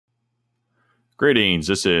Greetings,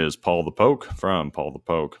 this is Paul the Poke from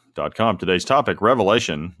paulthepoke.com. Today's topic,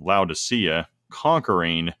 Revelation, Laodicea,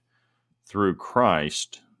 conquering through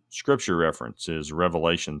Christ. Scripture reference is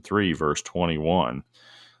Revelation 3, verse 21.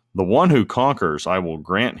 The one who conquers, I will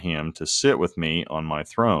grant him to sit with me on my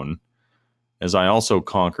throne, as I also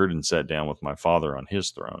conquered and sat down with my Father on his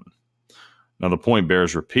throne. Now, the point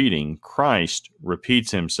bears repeating. Christ repeats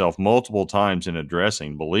himself multiple times in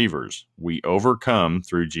addressing believers. We overcome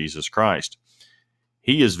through Jesus Christ.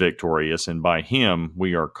 He is victorious, and by him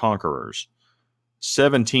we are conquerors.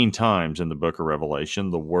 17 times in the book of Revelation,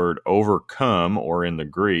 the word overcome, or in the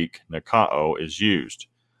Greek, nikao, is used.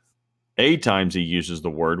 8 times he uses the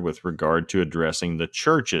word with regard to addressing the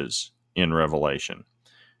churches in Revelation.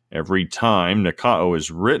 Every time nikao is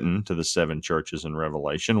written to the 7 churches in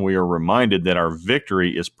Revelation, we are reminded that our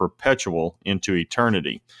victory is perpetual into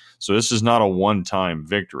eternity. So this is not a one-time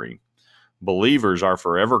victory. Believers are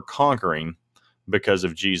forever conquering because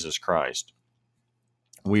of Jesus Christ.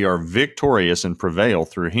 We are victorious and prevail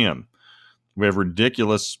through him. We have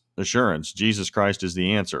ridiculous assurance. Jesus Christ is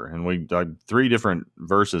the answer. And 3 different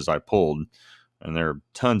verses I pulled, and there are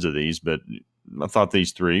tons of these, but I thought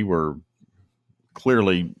these 3 were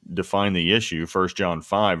clearly define the issue. 1 John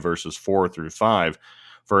 5, verses 4 through 5.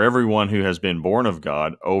 For everyone who has been born of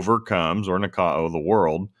God overcomes, or nikao, the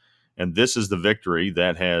world. And this is the victory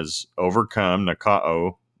that has overcome,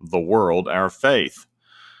 nikao, the world, our faith.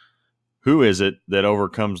 Who is it that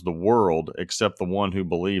overcomes the world except the one who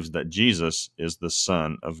believes that Jesus is the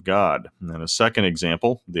Son of God? And a second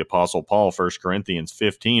example, the Apostle Paul, 1 Corinthians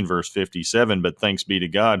 15, verse 57, but thanks be to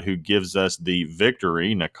God who gives us the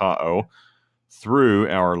victory, nikao, through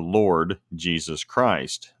our Lord Jesus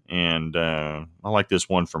Christ. And I like this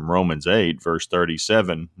one from Romans 8, verse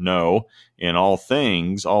 37. No, in all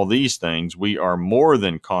things, all these things, we are more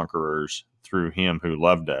than conquerors through him who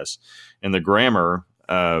loved us. And the grammar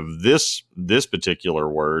of this particular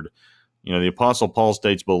word, the Apostle Paul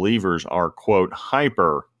states believers are, quote,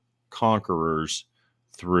 hyper conquerors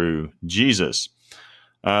through Jesus.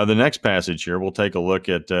 The next passage here, we'll take a look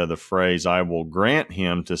at the phrase, I will grant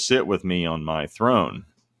him to sit with me on my throne.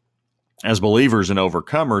 As believers and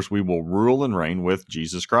overcomers, we will rule and reign with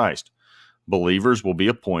Jesus Christ. Believers will be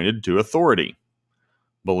appointed to authority.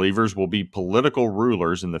 Believers will be political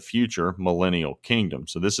rulers in the future Millennial Kingdom.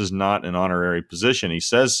 So this is not an honorary position. He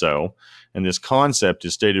says so, and this concept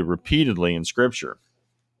is stated repeatedly in Scripture.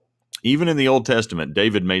 Even in the Old Testament,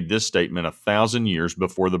 David made this statement 1,000 years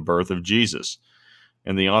before the birth of Jesus.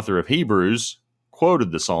 And the author of Hebrews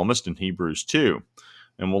quoted the psalmist in Hebrews 2.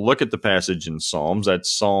 And we'll look at the passage in Psalms.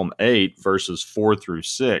 That's Psalm 8, verses 4 through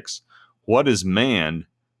 6. What is man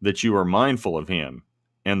that you are mindful of him,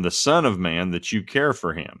 and the Son of Man that you care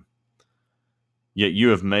for him? Yet you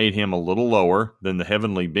have made him a little lower than the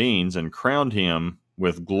heavenly beings and crowned him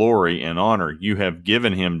with glory and honor. You have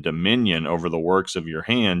given him dominion over the works of your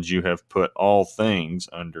hands. You have put all things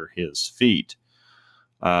under his feet.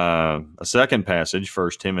 A second passage,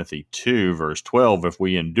 1 Timothy 2, verse 12, if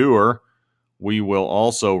we endure, we will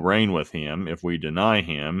also reign with him. If we deny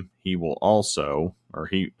him, he also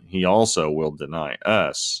will deny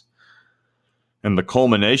us. And the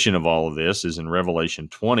culmination of all of this is in Revelation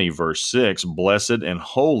 20, verse 6, blessed and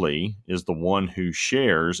holy is the one who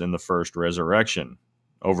shares in the first resurrection.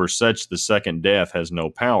 Over such the second death has no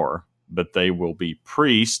power, but they will be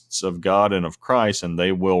priests of God and of Christ, and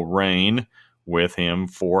they will reign with him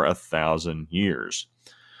for 1,000 years.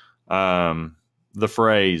 The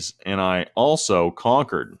phrase, and I also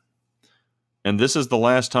conquered. And this is the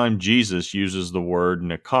last time Jesus uses the word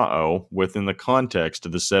nikao within the context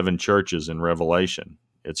of the 7 churches in Revelation.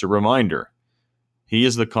 It's a reminder. He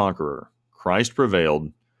is the conqueror. Christ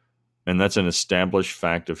prevailed, and that's an established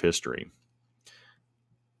fact of history.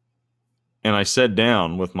 And I sat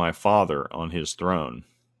down with my Father on his throne.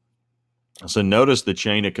 So notice the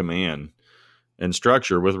chain of command and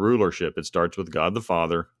structure with rulership. It starts with God the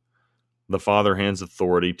Father. The Father hands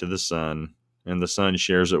authority to the Son, and the Son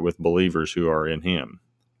shares it with believers who are in him.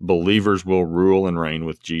 Believers will rule and reign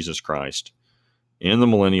with Jesus Christ in the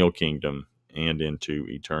Millennial Kingdom and into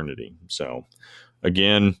eternity. So,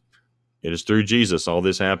 again, it is through Jesus all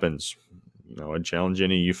this happens. I'd challenge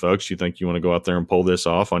any of you folks, you think you want to go out there and pull this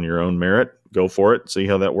off on your own merit, go for it, see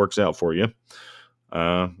how that works out for you.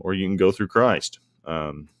 Or you can go through Christ.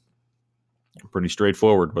 Pretty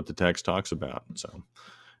straightforward what the text talks about. So,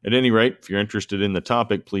 at any rate, if you're interested in the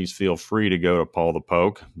topic, please feel free to go to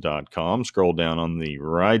paulthepoke.com, scroll down on the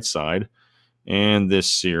right side, and this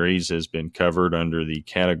series has been covered under the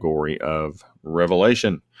category of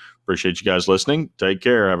Revelation. Appreciate you guys listening. Take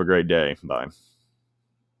care. Have a great day. Bye.